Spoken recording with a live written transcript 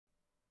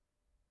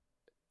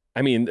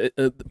I mean,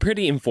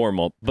 pretty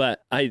informal,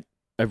 but I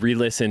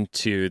re-listened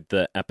to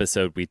the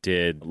episode we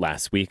did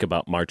last week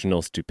about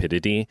marginal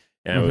stupidity,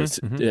 and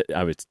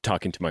I was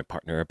talking to my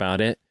partner about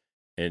it,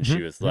 and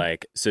she was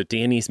like, "So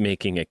Danny's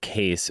making a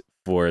case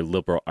for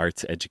liberal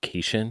arts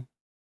education."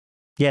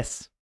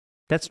 Yes,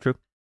 that's true.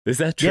 Is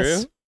that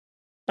true?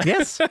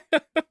 Yes.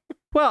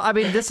 Well, I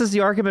mean, this is the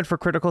argument for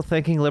critical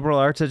thinking, liberal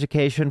arts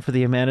education, for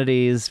the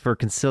humanities, for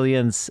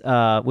consilience,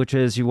 which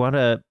is you want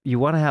to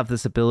have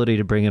this ability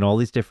to bring in all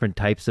these different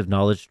types of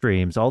knowledge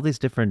streams, all these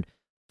different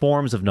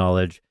forms of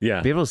knowledge, be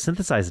able to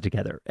synthesize it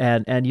together.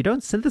 And you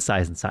don't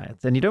synthesize in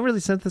science, and you don't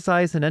really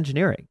synthesize in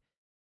engineering.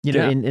 You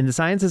know, in the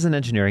sciences and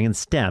engineering, in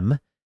STEM,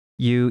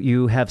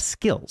 you have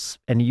skills,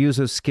 and you use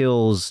those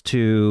skills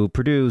to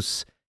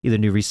produce either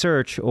new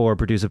research or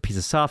produce a piece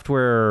of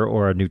software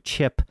or a new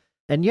chip.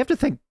 And you have to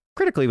think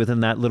critically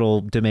within that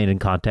little domain and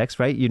context,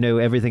 right? You know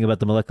everything about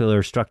the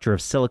molecular structure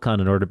of silicon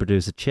in order to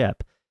produce a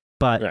chip.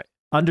 But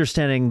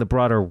understanding the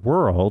broader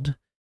world,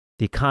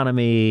 the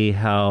economy,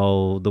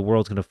 how the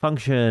world's going to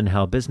function,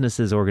 how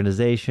businesses,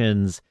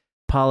 organizations,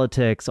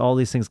 politics, all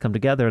these things come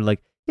together, like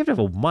you have to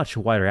have a much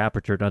wider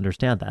aperture to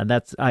understand that. And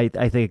that's, I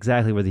think,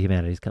 exactly where the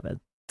humanities come in.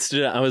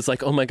 I was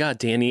like, oh my God,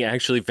 Danny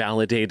actually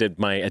validated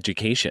my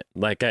education.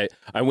 Like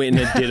I went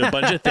and did a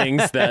bunch of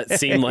things that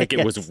seemed like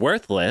it was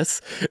worthless,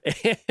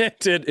 and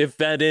it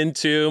fed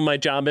into my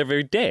job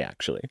every day,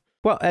 actually.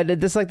 Well, and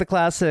this is like the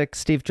classic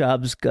Steve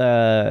Jobs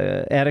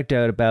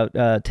anecdote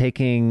about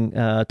taking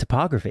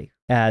topography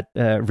at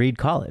Reed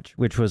College,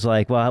 which was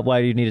like, well, why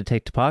do you need to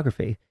take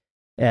topography?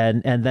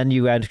 And then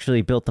you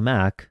actually built the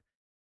Mac,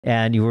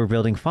 and you were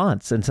building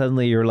fonts, and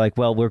suddenly you're like,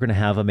 well, we're going to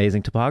have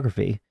amazing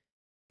topography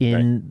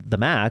in the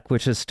Mac,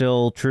 which is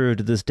still true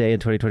to this day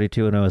in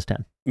 2022 in OS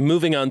 10.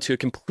 Moving on to a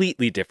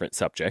completely different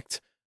subject.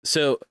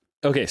 So,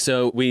 okay,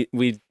 so we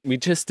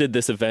just did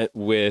this event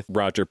with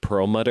Roger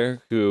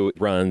Perlmutter, who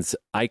runs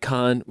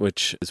Icon,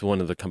 which is one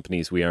of the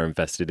companies we are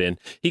invested in.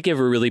 He gave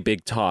a really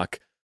big talk,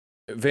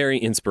 very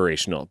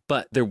inspirational.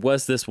 But there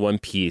was this one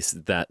piece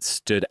that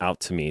stood out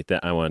to me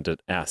that I wanted to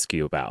ask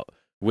you about,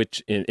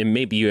 which, and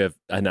maybe you have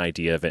an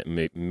idea of it,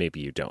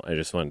 maybe you don't. I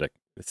just wanted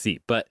to see.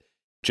 But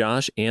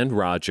Josh and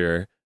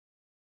Roger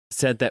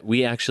said that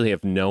we actually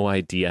have no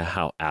idea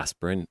how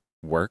aspirin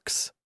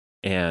works,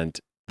 and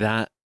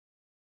that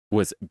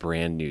was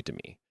brand new to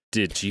me.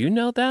 Did you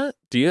know that?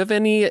 Do you have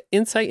any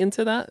insight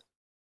into that?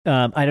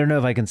 I don't know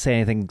if I can say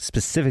anything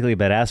specifically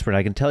about aspirin.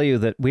 I can tell you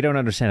that we don't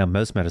understand how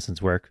most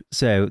medicines work,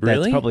 so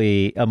that's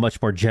probably a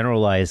much more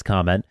generalized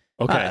comment.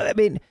 Okay. I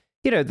mean,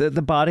 you know,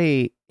 the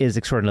body is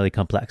extraordinarily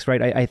complex,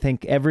 right? I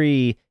think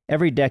every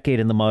decade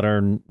in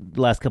the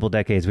last couple of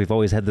decades, we've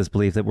always had this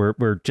belief that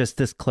we're just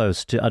this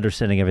close to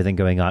understanding everything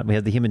going on. We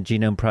have the Human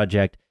Genome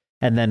Project,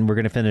 and then we're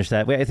going to finish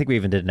that. I think we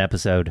even did an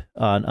episode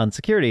on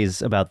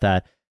securities about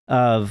that,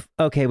 of,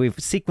 okay, we've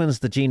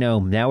sequenced the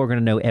genome, now we're going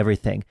to know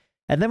everything.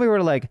 And then we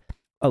were like,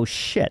 oh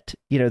shit,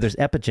 you know, there's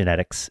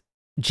epigenetics.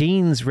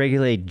 Genes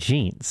regulate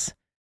genes.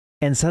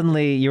 And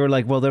suddenly you were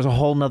like, well, there's a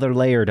whole nother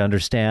layer to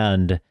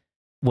understand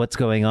what's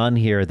going on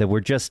here, that we're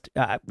just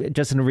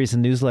in a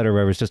recent newsletter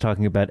where I was just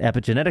talking about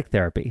epigenetic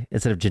therapy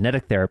instead of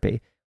genetic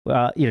therapy.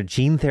 You know,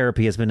 gene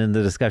therapy has been in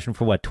the discussion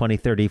for 20,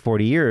 30,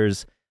 40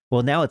 years.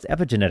 Well, now it's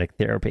epigenetic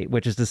therapy,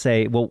 which is to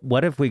say, well,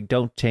 what if we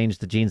don't change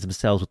the genes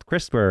themselves with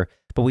CRISPR,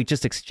 but we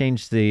just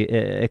exchange the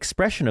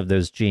expression of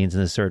those genes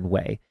in a certain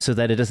way so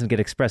that it doesn't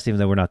get expressed even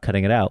though we're not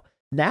cutting it out?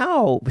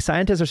 Now,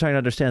 scientists are starting to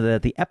understand that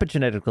at the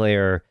epigenetic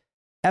layer,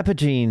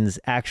 epigenes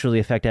actually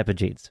affect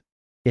epigenes,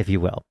 if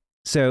you will.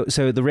 So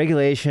the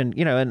regulation,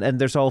 you know, and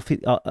there's all,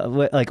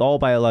 like all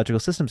biological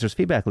systems, there's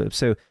feedback loops.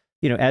 So,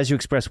 you know, as you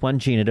express one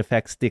gene, it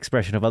affects the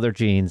expression of other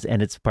genes,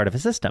 and it's part of a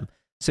system.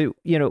 So,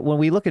 you know, when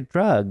we look at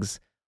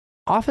drugs,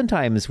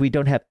 oftentimes we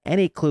don't have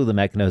any clue the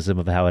mechanism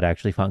of how it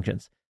actually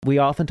functions. We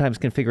oftentimes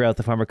can figure out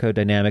the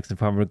pharmacodynamics and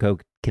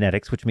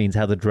pharmacokinetics, which means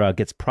how the drug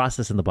gets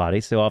processed in the body.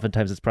 So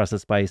oftentimes it's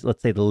processed by,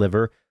 let's say, the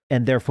liver,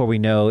 and therefore we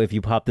know if you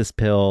pop this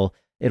pill,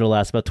 it'll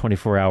last about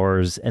 24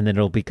 hours, and then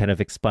it'll be kind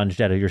of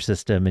expunged out of your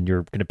system, and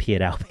you're going to pee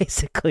it out,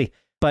 basically.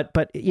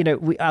 But you know,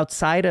 we,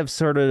 outside of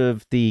sort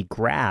of the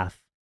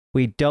graph,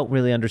 we don't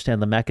really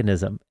understand the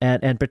mechanism,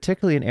 and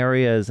particularly in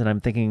areas, and I'm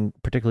thinking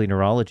particularly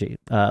neurology,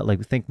 like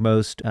we think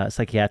most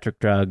psychiatric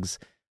drugs,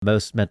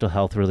 most mental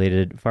health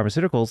related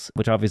pharmaceuticals,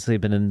 which obviously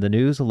have been in the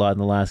news a lot in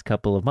the last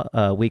couple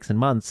of weeks and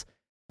months,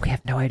 we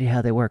have no idea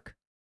how they work.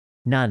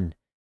 None.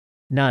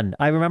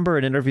 I remember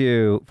an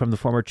interview from the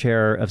former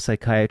chair of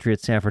psychiatry at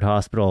Stanford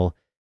Hospital,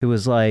 who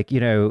was like, you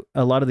know,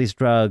 a lot of these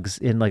drugs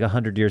in like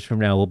 100 years from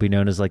now will be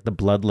known as like the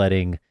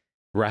bloodletting.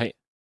 Right.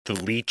 The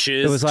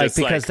leeches. It was like,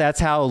 because that's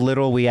how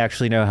little we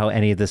actually know how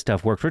any of this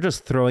stuff works. We're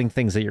just throwing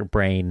things at your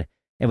brain,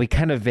 and we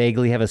kind of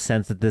vaguely have a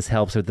sense that this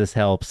helps or this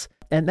helps.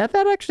 And that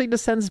actually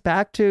descends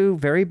back to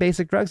very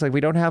basic drugs. Like,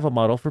 we don't have a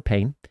model for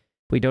pain.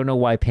 We don't know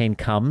why pain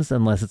comes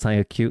unless it's something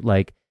acute,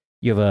 like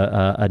you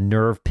have a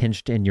nerve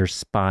pinched in your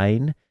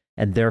spine.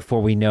 And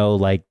therefore we know,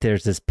 like,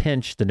 there's this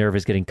pinch, the nerve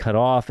is getting cut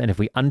off, and if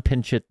we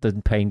unpinch it, the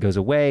pain goes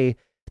away.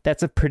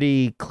 that's a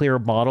pretty clear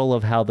model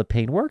of how the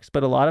pain works.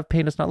 But a lot of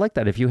pain is not like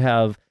that. If you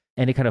have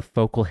any kind of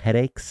focal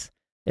headaches,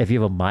 if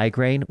you have a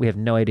migraine, we have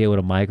no idea what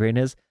a migraine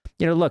is.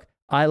 Look,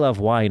 I love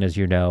wine, as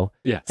you know.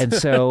 Yes. And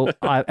so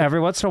every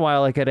once in a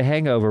while I get a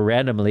hangover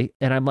randomly.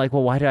 And I'm like,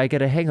 well, why did I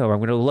get a hangover? I'm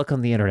going to look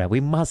on the internet. We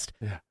must,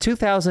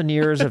 2,000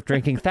 years of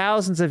drinking,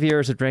 thousands of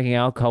years of drinking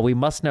alcohol. We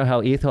must know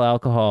how ethyl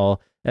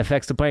alcohol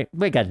affects the brain.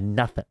 We got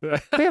nothing.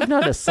 We have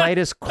not the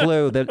slightest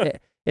clue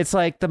that it's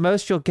like the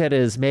most you'll get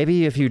is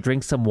maybe if you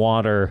drink some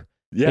water,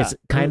 it's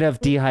kind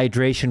of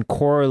dehydration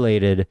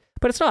correlated,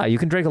 but it's not. You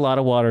can drink a lot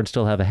of water and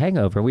still have a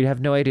hangover. We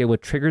have no idea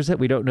what triggers it.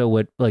 We don't know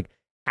what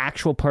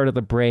actual part of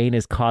the brain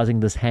is causing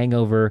this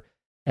hangover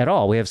at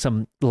all. We have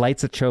some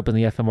lights that show up in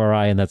the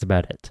fMRI, and that's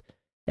about it.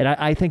 And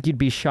I think you'd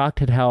be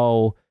shocked at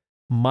how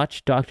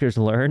much doctors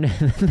learn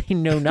and they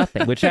know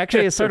nothing, which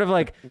actually is sort of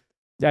like,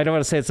 I don't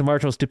want to say it's a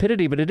marginal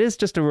stupidity, but it is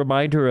just a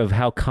reminder of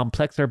how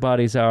complex our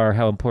bodies are,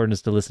 how important it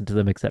is to listen to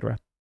them, etc.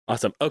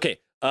 Awesome. Okay.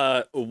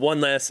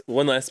 One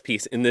last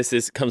piece, and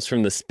this comes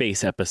from the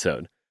space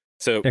episode.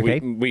 So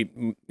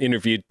we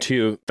interviewed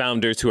two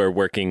founders who are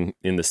working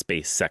in the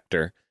space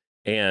sector,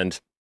 and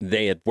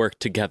they had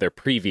worked together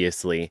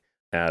previously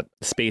at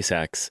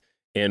SpaceX.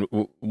 And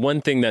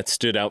one thing that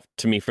stood out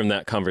to me from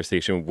that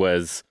conversation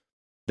was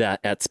that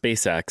at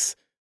SpaceX,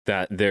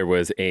 that there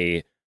was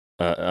a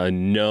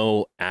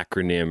no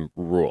acronym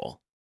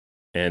rule,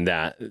 and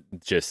that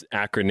just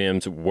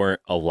acronyms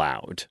weren't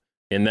allowed.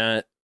 And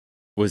that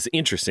was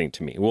interesting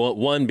to me. Well,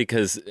 one,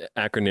 because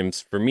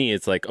acronyms for me,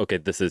 it's like, okay,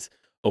 this is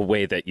a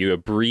way that you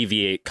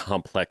abbreviate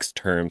complex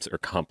terms or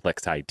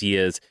complex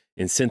ideas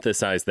and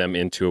synthesize them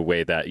into a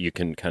way that you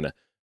can kind of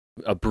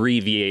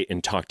abbreviate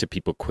and talk to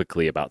people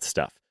quickly about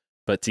stuff.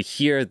 But to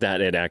hear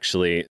that it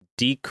actually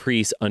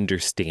decrease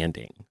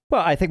understanding.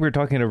 Well, I think we were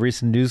talking in a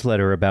recent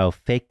newsletter about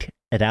fake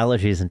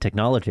analogies in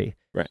technology.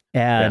 Right.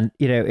 And,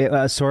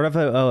 sort of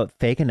a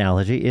fake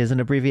analogy is an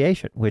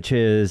abbreviation, which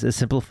is a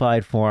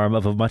simplified form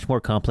of a much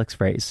more complex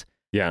phrase.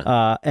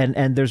 Yeah.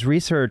 And there's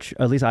research,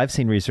 at least I've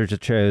seen research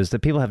that shows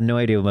that people have no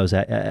idea what most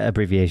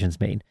abbreviations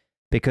mean,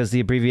 because the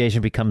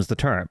abbreviation becomes the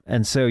term.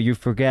 And so you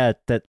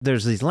forget that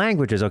there's these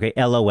languages, okay,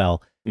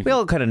 LOL. We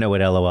all kind of know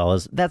what LOL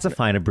is. That's a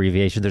fine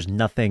abbreviation. There's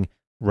nothing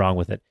wrong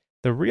with it.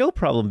 The real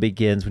problem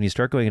begins when you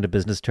start going into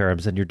business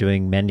terms and you're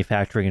doing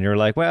manufacturing and you're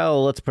like,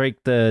 well, let's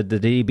break the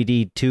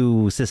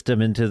DBD2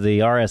 system into the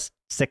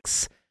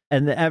RS6.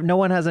 And no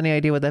one has any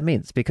idea what that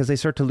means, because they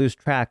start to lose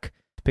track,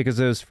 because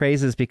those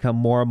phrases become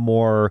more and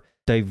more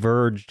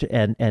diverged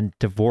and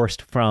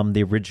divorced from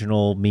the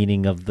original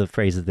meaning of the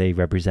phrases they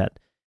represent.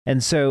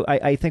 And so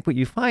I think what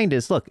you find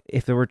is, look,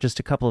 if there were just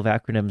a couple of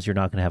acronyms, you're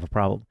not going to have a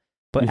problem.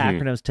 But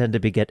acronyms tend to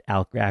beget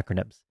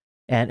acronyms.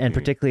 And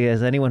particularly,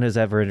 as anyone who's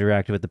ever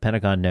interacted with the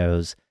Pentagon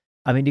knows,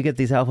 I mean, you get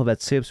these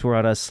alphabet soups where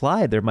on a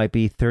slide there might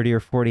be 30 or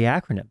 40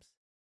 acronyms.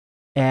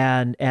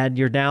 And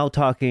you're now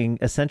talking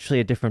essentially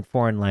a different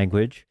foreign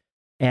language.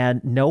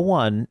 And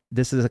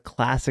this is a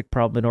classic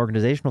problem in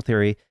organizational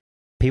theory,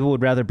 people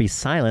would rather be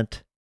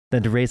silent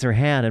than to raise their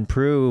hand and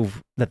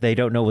prove that they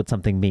don't know what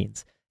something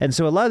means. And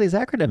so a lot of these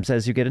acronyms,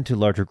 as you get into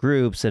larger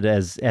groups, and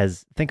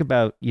as think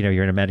about,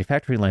 you're in a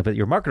manufacturing line, but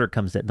your marketer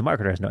comes in, the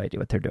marketer has no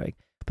idea what they're doing,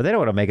 but they don't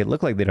want to make it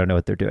look like they don't know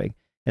what they're doing.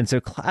 And so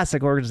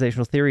classic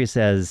organizational theory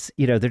says,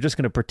 they're just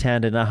going to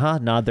pretend and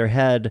nod their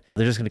head.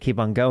 They're just going to keep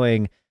on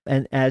going.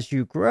 And as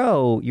you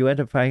grow, you end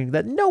up finding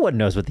that no one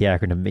knows what the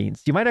acronym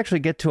means. You might actually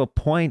get to a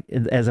point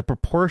as a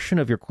proportion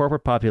of your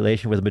corporate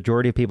population where the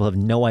majority of people have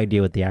no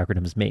idea what the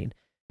acronyms mean.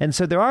 And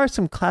so there are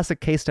some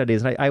classic case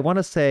studies. And I want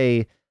to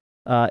say,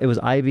 it was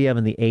IBM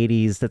in the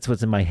 80s. That's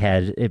what's in my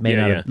head. It may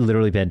not have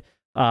literally been.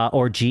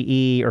 Or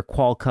GE or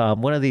Qualcomm,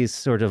 one of these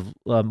sort of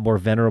more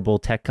venerable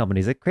tech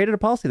companies that created a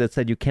policy that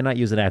said you cannot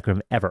use an acronym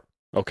ever.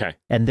 Okay.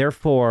 And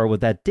therefore, what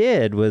that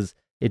did was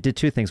it did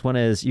two things. One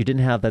is you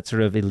didn't have that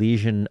sort of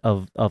illusion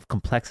of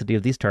complexity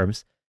of these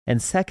terms.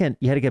 And second,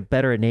 you had to get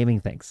better at naming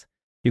things.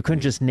 You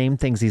couldn't just name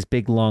things, these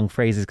big, long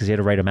phrases, because you had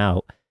to write them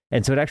out.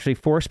 And so it actually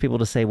forced people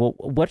to say, well,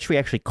 what should we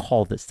actually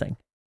call this thing?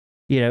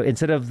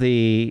 Instead of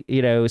the,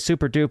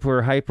 super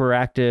duper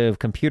hyperactive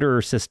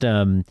computer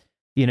system,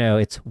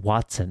 it's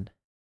Watson.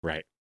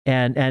 Right.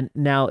 And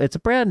now it's a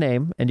brand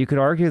name, and you could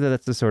argue that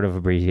that's a sort of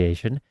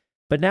abbreviation.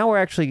 But now we're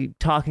actually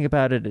talking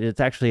about it.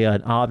 It's actually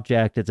an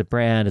object. It's a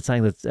brand. It's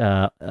something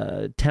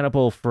that's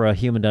tenable for a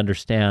human to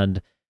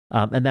understand.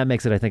 And that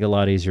makes it, I think, a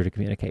lot easier to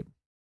communicate.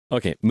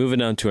 Okay,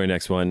 moving on to our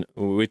next one,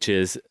 which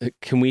is,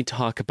 can we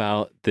talk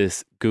about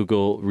this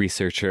Google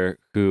researcher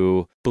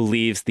who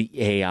believes the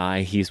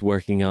AI he's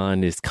working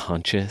on is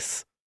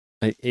conscious?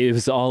 It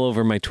was all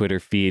over my Twitter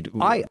feed.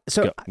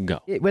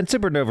 Go. It went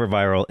supernova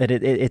viral, and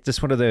it's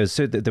just one of those.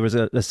 So there was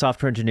a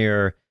software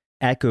engineer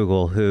at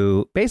Google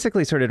who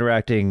basically started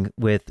interacting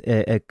with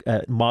a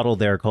model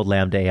there called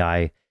Lambda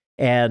AI.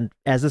 And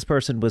as this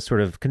person was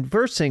sort of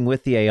conversing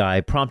with the AI,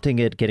 prompting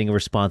it, getting a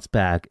response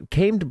back,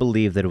 came to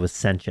believe that it was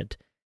sentient.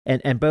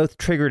 And both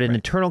triggered an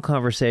internal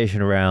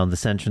conversation around the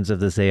sentience of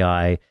this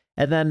AI,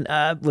 and then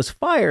was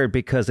fired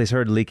because they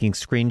started leaking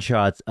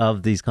screenshots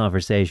of these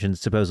conversations,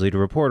 supposedly to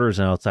reporters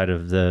and outside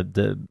of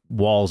the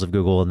walls of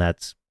Google, and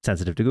that's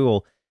sensitive to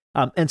Google.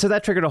 And so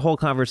that triggered a whole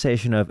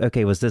conversation of,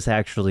 okay, was this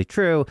actually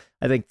true?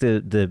 I think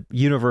the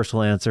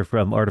universal answer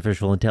from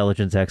artificial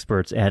intelligence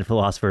experts and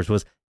philosophers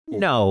was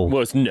no.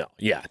 Was no.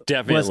 Yeah,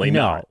 definitely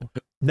not.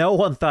 No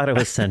one thought it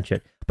was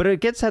sentient. But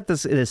it gets at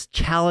this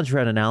challenge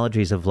around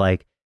analogies of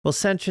like, well,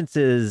 sentience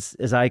is,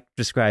 as I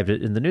described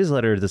it in the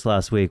newsletter this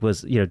last week,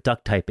 was,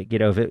 duck typing.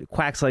 If it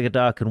quacks like a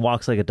duck and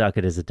walks like a duck,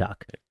 it is a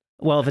duck.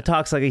 Well, if it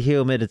talks like a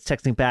human, it's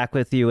texting back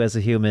with you as a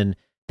human,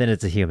 then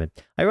it's a human.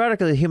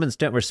 Ironically, humans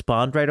don't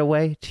respond right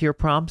away to your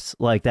prompts.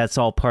 Like, that's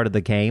all part of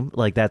the game.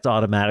 Like, that's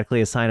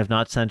automatically a sign of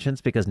not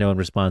sentience because no one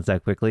responds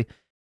that quickly.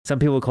 Some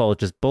people call it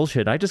just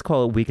bullshit. I just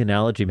call it weak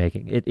analogy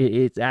making.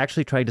 It's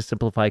actually trying to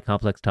simplify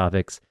complex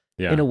topics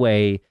in a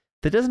way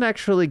that doesn't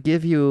actually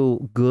give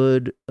you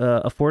good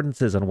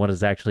affordances on what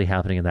is actually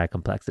happening in that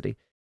complexity.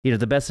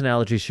 The best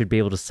analogies should be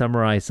able to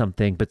summarize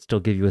something, but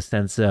still give you a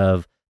sense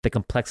of the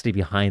complexity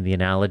behind the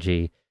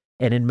analogy.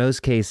 And in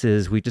most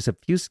cases, we just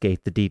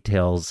obfuscate the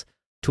details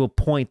to a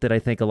point that I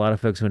think a lot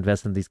of folks who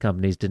invest in these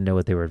companies didn't know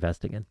what they were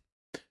investing in.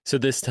 So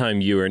this time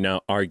you are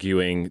now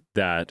arguing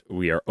that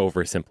we are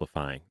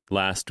oversimplifying.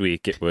 Last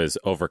week it was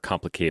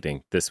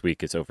overcomplicating. This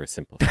week it's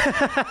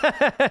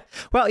oversimplifying.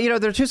 Well,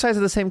 there are two sides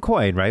of the same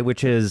coin, right?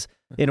 Which is,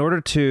 in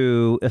order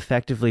to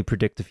effectively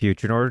predict the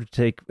future, in order to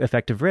take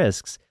effective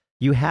risks,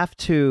 you have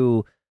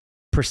to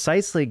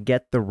precisely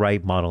get the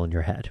right model in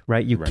your head,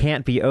 right? You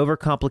can't be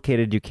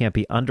overcomplicated. You can't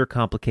be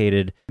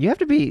undercomplicated. You have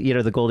to be,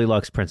 the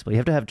Goldilocks principle. You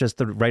have to have just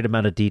the right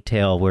amount of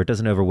detail where it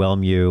doesn't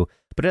overwhelm you,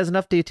 but it has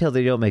enough detail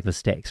that you don't make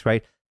mistakes,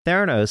 right?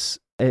 Theranos,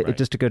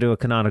 just to go to a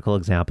canonical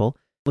example,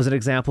 was an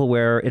example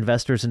where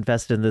investors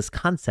invested in this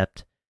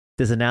concept,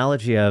 this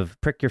analogy of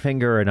prick your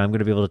finger and I'm going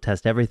to be able to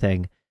test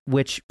everything,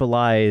 which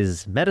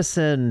belies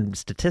medicine,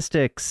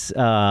 statistics,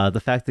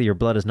 the fact that your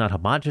blood is not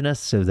homogeneous,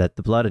 so that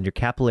the blood in your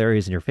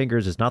capillaries and your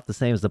fingers is not the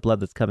same as the blood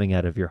that's coming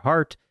out of your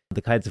heart,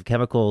 the kinds of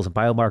chemicals and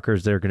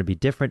biomarkers that are going to be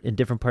different in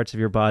different parts of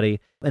your body.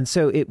 And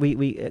so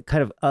we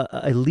kind of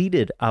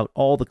eluded out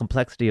all the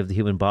complexity of the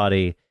human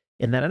body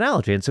in that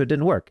analogy. And so it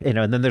didn't work,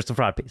 and then there's the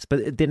fraud piece,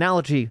 but the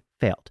analogy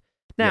failed.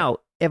 Now,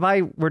 if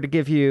I were to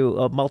give you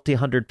a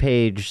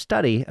multi-100-page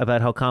study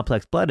about how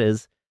complex blood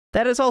is,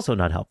 that is also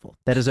not helpful.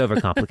 That is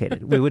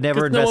overcomplicated. We would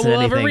never invest in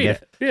anything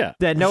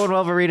that no one will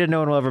ever read it, no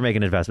one will ever make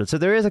an investment. So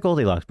there is a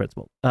Goldilocks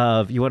principle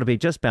of you want to be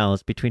just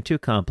balanced between too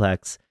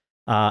complex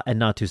and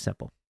not too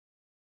simple.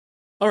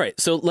 All right,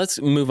 so let's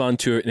move on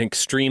to an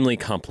extremely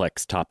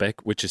complex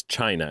topic, which is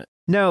China.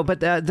 No, but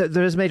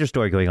there's a major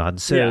story going on.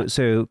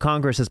 So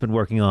Congress has been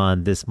working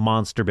on this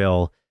monster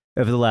bill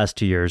over the last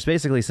 2 years,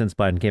 basically since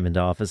Biden came into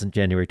office in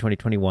January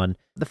 2021.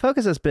 The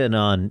focus has been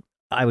on,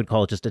 I would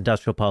call it just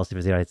industrial policy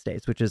for the United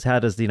States, which is how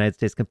does the United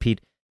States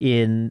compete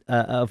in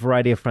a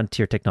variety of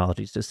frontier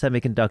technologies, so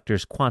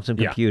semiconductors, quantum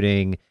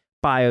computing,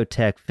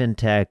 biotech,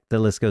 fintech, the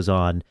list goes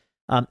on.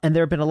 And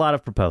there have been a lot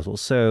of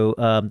proposals. So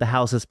the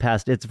House has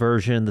passed its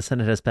version, the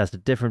Senate has passed a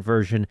different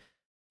version.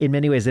 In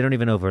many ways, they don't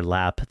even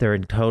overlap. They're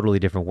in totally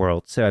different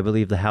worlds. So I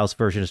believe the House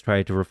version is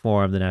trying to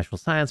reform the National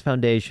Science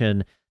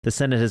Foundation. The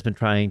Senate has been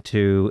trying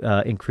to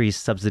increase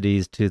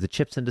subsidies to the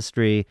chips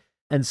industry.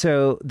 And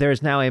so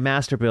there's now a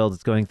master bill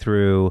that's going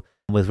through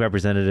with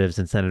representatives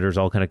and senators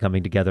all kind of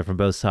coming together from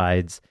both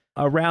sides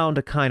around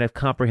a kind of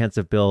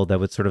comprehensive bill that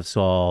would sort of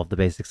solve the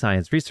basic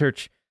science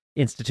research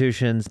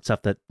institutions,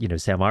 stuff that,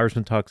 Sam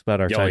Irisman talks about,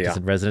 our scientist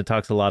in resident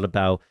talks a lot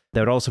about,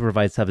 that would also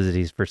provide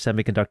subsidies for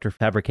semiconductor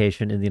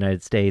fabrication in the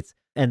United States,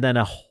 and then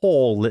a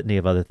whole litany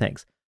of other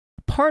things.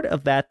 Part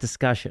of that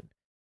discussion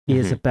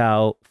is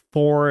about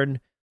foreign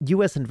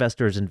U.S.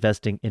 investors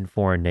investing in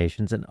foreign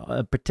nations, and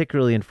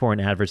particularly in foreign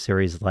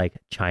adversaries like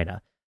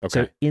China.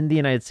 Okay. So in the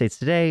United States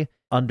today,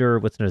 under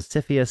what's known as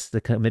CFIUS,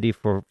 the Committee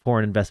for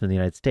Foreign Investment in the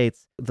United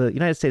States, the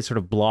United States sort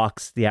of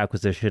blocks the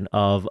acquisition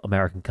of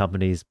American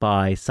companies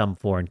by some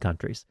foreign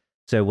countries.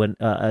 So when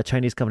a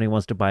Chinese company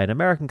wants to buy an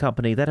American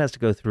company, that has to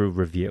go through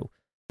review.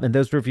 And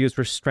those reviews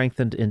were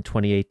strengthened in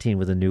 2018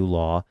 with a new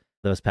law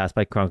that was passed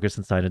by Congress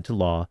and signed into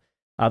law.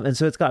 And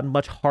so it's gotten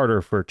much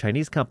harder for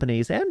Chinese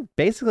companies and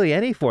basically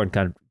any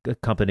foreign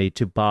company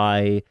to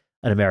buy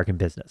an American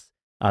business.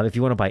 If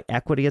you want to buy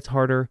equity, it's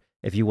harder.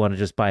 If you want to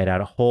just buy it out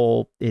of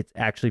whole, it's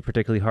actually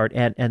particularly hard.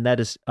 And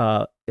that is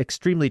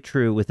extremely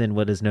true within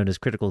what is known as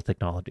critical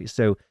technologies.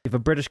 So if a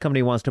British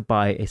company wants to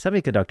buy a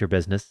semiconductor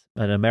business,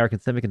 an American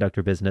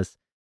semiconductor business,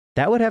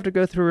 that would have to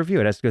go through review.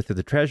 It has to go through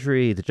the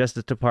Treasury, the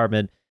Justice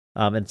Department,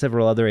 and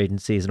several other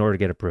agencies in order to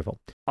get approval.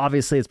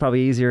 Obviously, it's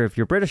probably easier if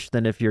you're British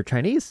than if you're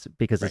Chinese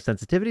because of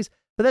sensitivities,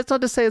 but that's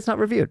not to say it's not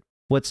reviewed.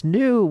 What's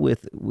new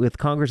with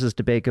Congress's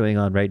debate going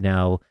on right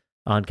now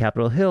on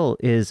Capitol Hill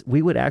is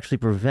we would actually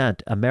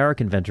prevent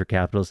American venture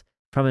capitalists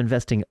from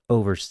investing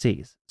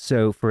overseas.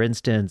 So, for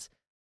instance,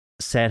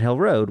 Sand Hill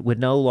Road would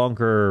no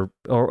longer,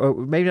 or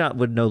maybe not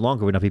would no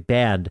longer, would not be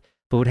banned,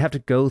 but would have to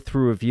go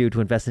through review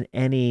to invest in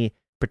any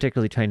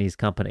particularly Chinese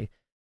company.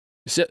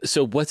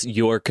 So what's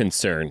your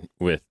concern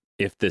with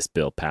if this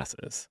bill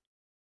passes?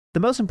 The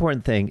most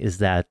important thing is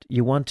that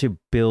you want to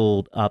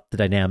build up the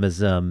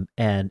dynamism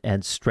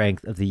and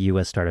strength of the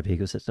U.S. startup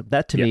ecosystem.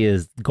 That to me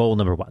is goal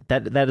number one.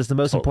 That is the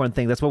most important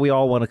thing. That's what we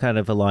all want to kind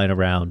of align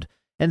around.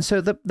 And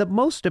so the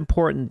most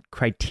important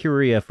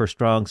criteria for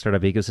strong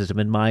startup ecosystem,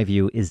 in my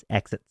view, is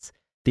exits.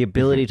 The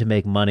ability to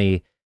make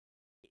money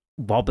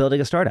while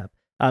building a startup.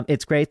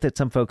 It's great that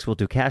some folks will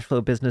do cash flow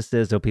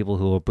businesses or people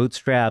who will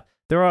bootstrap.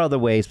 There are other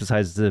ways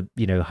besides the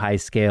high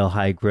scale,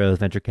 high growth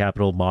venture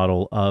capital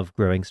model of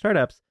growing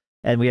startups.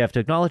 And we have to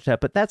acknowledge that,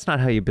 but that's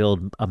not how you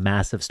build a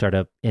massive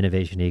startup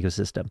innovation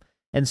ecosystem.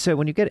 And so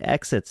when you get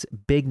exits,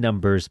 big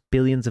numbers,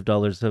 billions of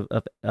dollars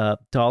of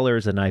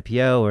dollars in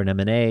IPO or an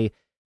M&A,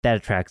 that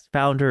attracts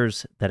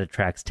founders, that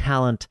attracts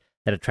talent,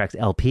 that attracts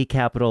LP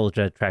capital,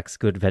 that attracts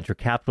good venture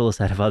capitalists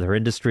out of other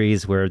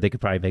industries where they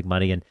could probably make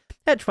money, and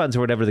hedge funds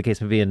or whatever the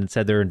case may be, and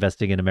instead they're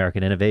investing in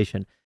American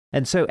innovation.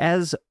 And so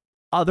as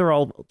other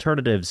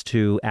alternatives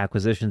to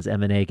acquisitions,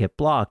 M&A get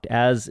blocked,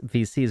 as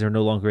VCs are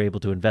no longer able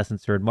to invest in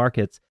certain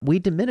markets, we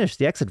diminish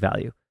the exit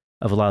value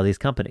of a lot of these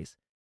companies.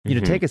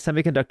 Take a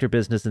semiconductor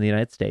business in the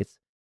United States.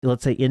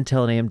 Let's say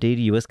Intel and AMD,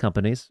 US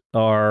companies,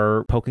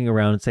 are poking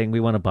around and saying, we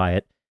want to buy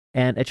it.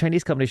 And a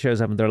Chinese company shows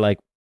up and they're like,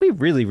 we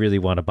really, really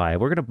want to buy it.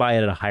 We're going to buy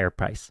it at a higher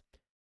price.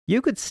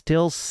 You could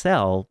still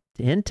sell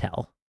to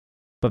Intel,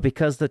 but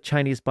because the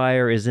Chinese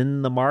buyer is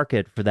in the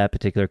market for that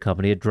particular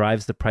company, it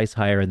drives the price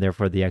higher and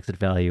therefore the exit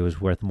value is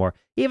worth more,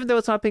 even though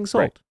it's not being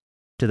sold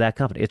to that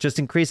company. It's just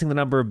increasing the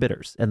number of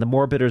bidders. And the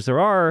more bidders there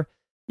are,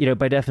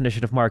 by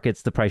definition of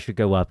markets, the price should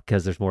go up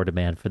because there's more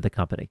demand for the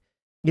company.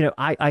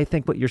 I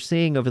think what you're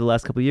seeing over the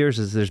last couple of years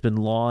is there's been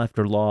law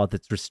after law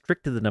that's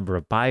restricted the number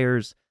of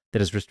buyers, that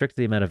has restricted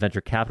the amount of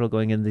venture capital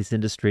going into these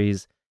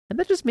industries. And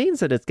that just means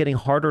that it's getting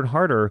harder and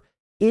harder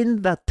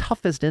in the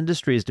toughest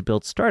industries to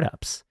build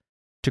startups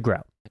to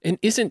grow. And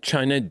isn't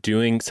China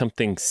doing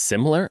something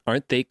similar?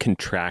 Aren't they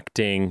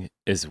contracting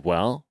as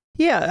well?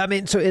 Yeah, I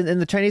mean, so in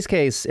the Chinese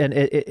case, and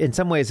in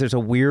some ways there's a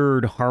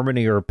weird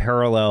harmony or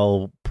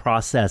parallel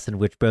process in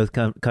which both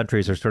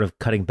countries are sort of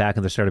cutting back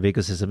on their startup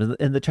ecosystem.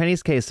 In the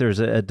Chinese case, there's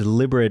a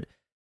deliberate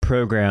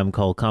program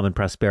called Common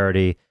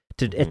Prosperity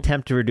to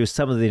attempt to reduce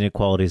some of the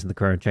inequalities in the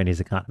current Chinese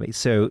economy.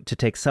 So to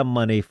take some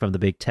money from the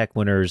big tech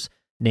winners,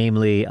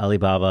 namely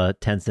Alibaba,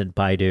 Tencent,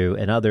 Baidu,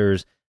 and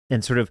others,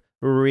 and sort of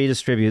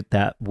redistribute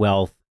that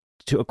wealth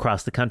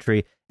across the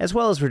country, as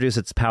well as reduce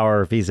its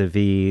power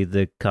vis-a-vis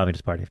the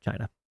Communist Party of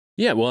China.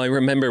 Yeah, well, I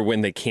remember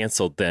when they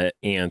canceled the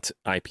Ant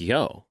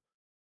IPO,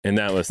 and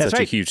that was such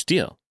a huge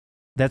deal.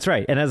 That's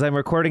right. And as I'm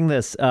recording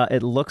this,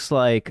 it looks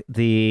like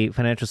the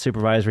Financial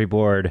Supervisory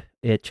Board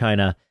at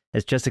China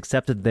has just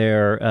accepted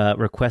their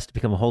request to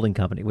become a holding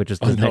company, which is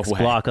the next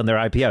block on their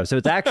IPO. So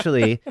it's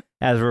actually,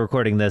 as we're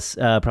recording this,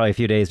 probably a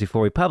few days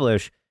before we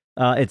publish,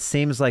 it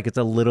seems like it's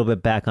a little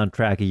bit back on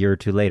track a year or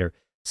two later.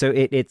 So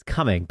it's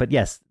coming. But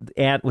yes,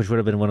 Ant, which would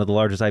have been one of the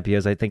largest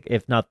IPOs, I think,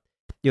 if not,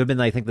 it would have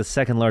been, I think, the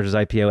second largest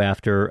IPO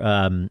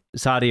after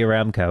Saudi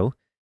Aramco.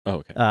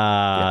 Oh,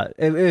 okay.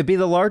 It would be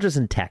the largest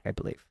in tech, I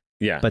believe.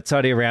 Yeah. But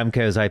Saudi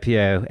Aramco's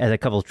IPO at a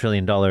couple $1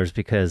 trillion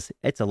because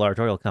it's a large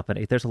oil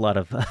company. There's a lot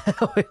of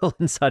oil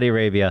in Saudi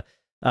Arabia,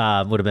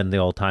 would have been the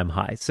all-time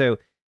high. So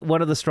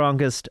one of the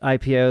strongest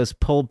IPOs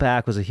pulled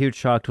back, was a huge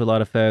shock to a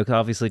lot of folks.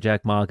 Obviously,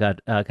 Jack Ma got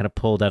kind of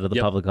pulled out of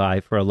the public eye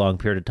for a long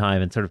period of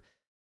time and sort of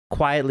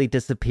quietly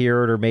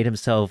disappeared or made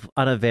himself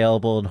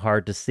unavailable and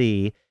hard to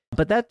see.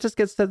 But that just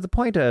gets to the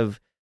point of,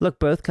 look,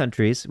 both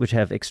countries, which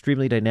have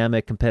extremely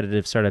dynamic,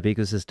 competitive startup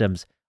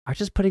ecosystems, are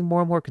just putting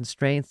more and more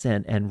constraints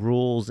and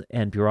rules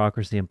and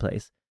bureaucracy in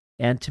place.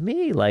 And to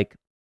me,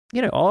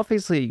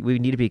 obviously we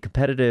need to be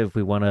competitive.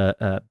 We want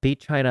to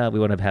beat China. We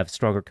want to have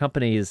stronger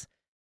companies.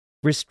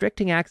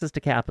 Restricting access to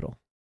capital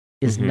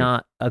is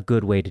not a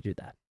good way to do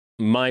that.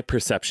 My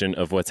perception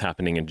of what's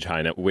happening in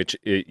China, which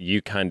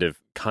you kind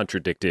of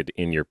contradicted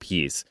in your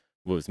piece,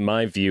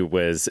 my view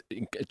was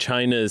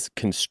China's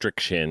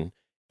constriction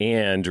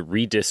and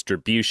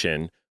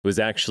redistribution was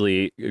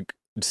actually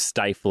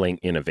stifling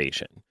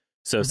innovation.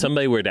 So if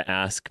somebody were to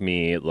ask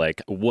me,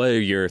 what are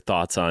your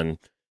thoughts on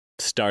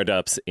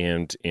startups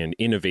and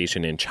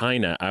innovation in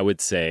China, I would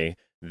say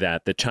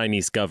that the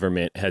Chinese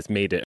government has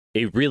made it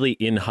a really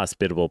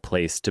inhospitable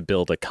place to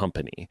build a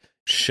company,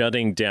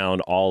 shutting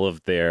down all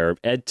of their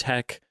ed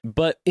tech.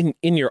 But in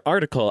your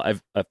article,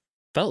 I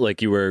felt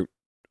like you were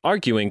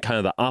arguing kind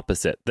of the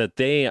opposite, that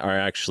they are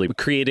actually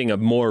creating a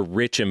more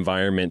rich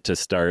environment to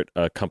start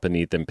a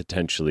company than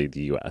potentially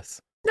the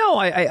U.S. No,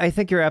 I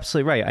think you're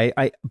absolutely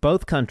right.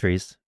 Both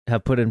countries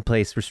have put in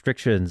place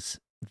restrictions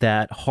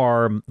that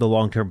harm the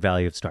long-term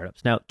value of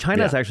startups. Now,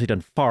 China has actually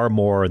done far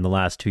more in the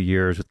last 2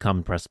 years with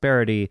Common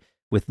Prosperity,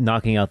 with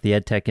knocking out the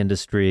ed tech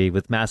industry,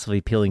 with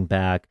massively peeling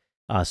back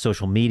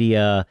social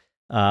media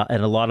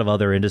and a lot of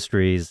other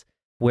industries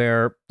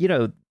where,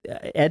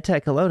 ed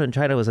tech alone in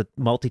China was a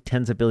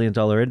multi-tens of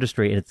billion-dollar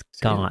industry, and it's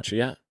gone. Huge,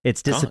 yeah.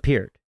 It's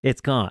disappeared.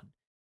 It's gone.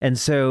 And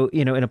so,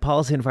 in a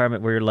policy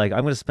environment where you're like,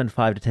 I'm going to spend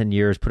 5 to 10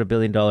 years, put $1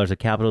 billion of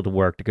capital to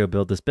work to go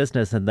build this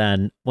business, and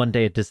then one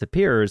day it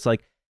disappears,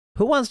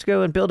 who wants to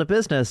go and build a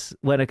business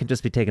when it can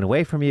just be taken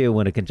away from you,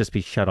 when it can just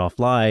be shut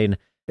offline?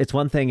 It's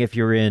one thing if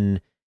you're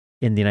in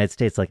the United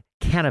States, like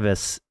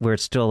cannabis, where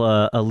it's still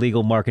a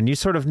legal market, and you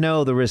sort of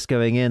know the risk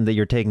going in that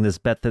you're taking this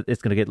bet that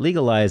it's going to get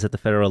legalized at the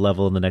federal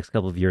level in the next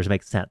couple of years.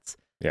 Makes sense.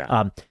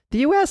 Yeah. The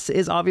U.S.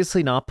 is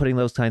obviously not putting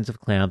those kinds of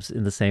clamps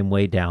in the same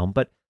way down,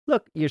 but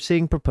look, you're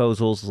seeing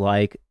proposals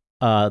like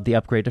the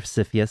upgrade of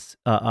CFIUS,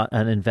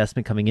 an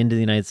investment coming into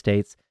the United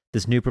States,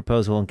 this new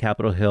proposal in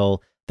Capitol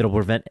Hill that will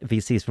prevent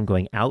VCs from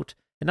going out,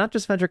 and not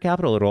just venture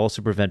capital, it'll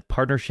also prevent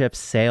partnerships,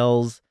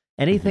 sales,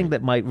 anything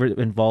that might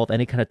involve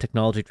any kind of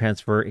technology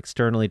transfer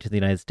externally to the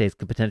United States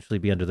could potentially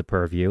be under the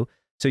purview.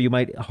 So you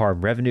might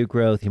harm revenue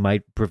growth, you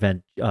might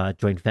prevent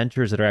joint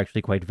ventures that are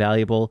actually quite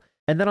valuable.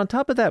 And then on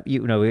top of that,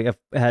 we have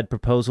had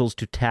proposals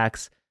to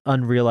tax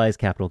unrealized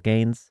capital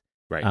gains,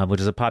 right.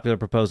 Which is a popular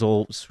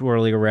proposal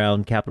swirling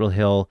around Capitol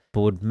Hill,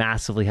 but would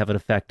massively have an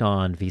effect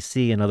on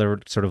VC and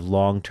other sort of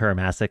long-term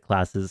asset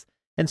classes.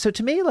 And so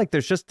to me, like,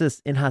 there's just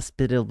this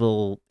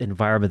inhospitable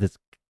environment that's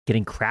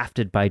getting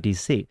crafted by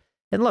DC.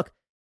 And look,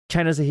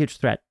 China's a huge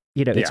threat.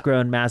 It's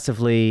grown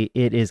massively.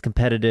 It is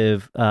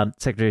competitive.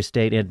 Secretary of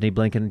State Antony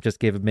Blinken just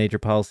gave a major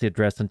policy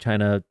address on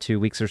China 2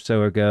 weeks or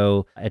so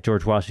ago at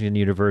George Washington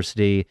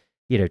University.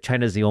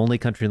 China is the only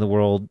country in the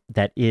world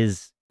that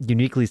is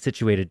uniquely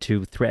situated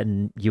to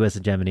threaten U.S.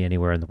 hegemony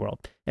anywhere in the world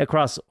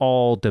across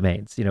all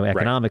domains,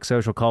 economic,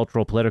 social,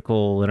 cultural,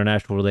 political,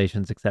 international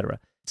relations, etc.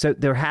 So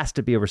there has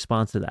to be a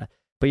response to that.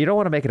 But you don't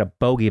want to make it a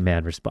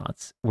bogeyman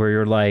response where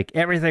you're like,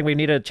 we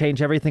need to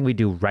change everything we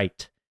do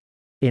right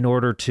in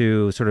order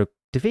to sort of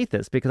defeat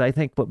this. Because I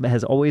think what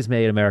has always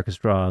made America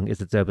strong is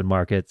its open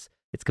markets,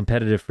 its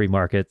competitive free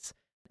markets,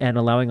 and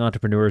allowing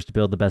entrepreneurs to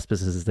build the best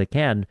businesses they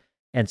can.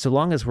 And so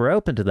long as we're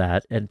open to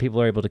that and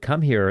people are able to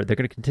come here, they're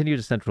going to continue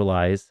to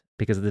centralize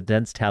because of the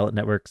dense talent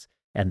networks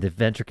and the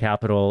venture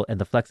capital and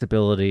the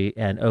flexibility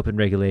and open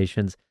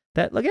regulations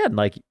that, again,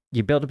 like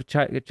you build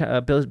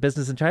a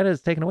business in China,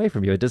 it's taken away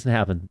from you. It doesn't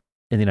happen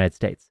in the United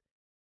States.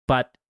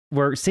 But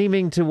we're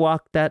seeming to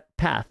walk that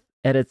path.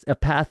 And it's a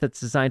path that's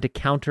designed to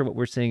counter what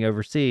we're seeing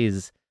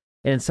overseas.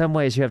 And in some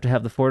ways, you have to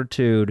have the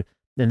fortitude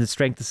and the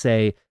strength to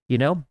say,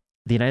 the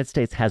United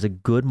States has a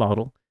good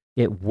model.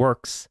 It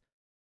works.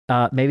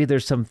 Maybe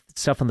there's some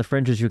stuff on the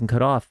fringes you can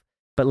cut off.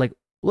 But like,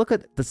 look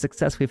at the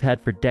success we've had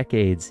for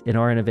decades in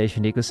our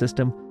innovation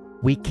ecosystem.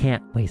 We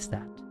can't waste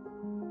that.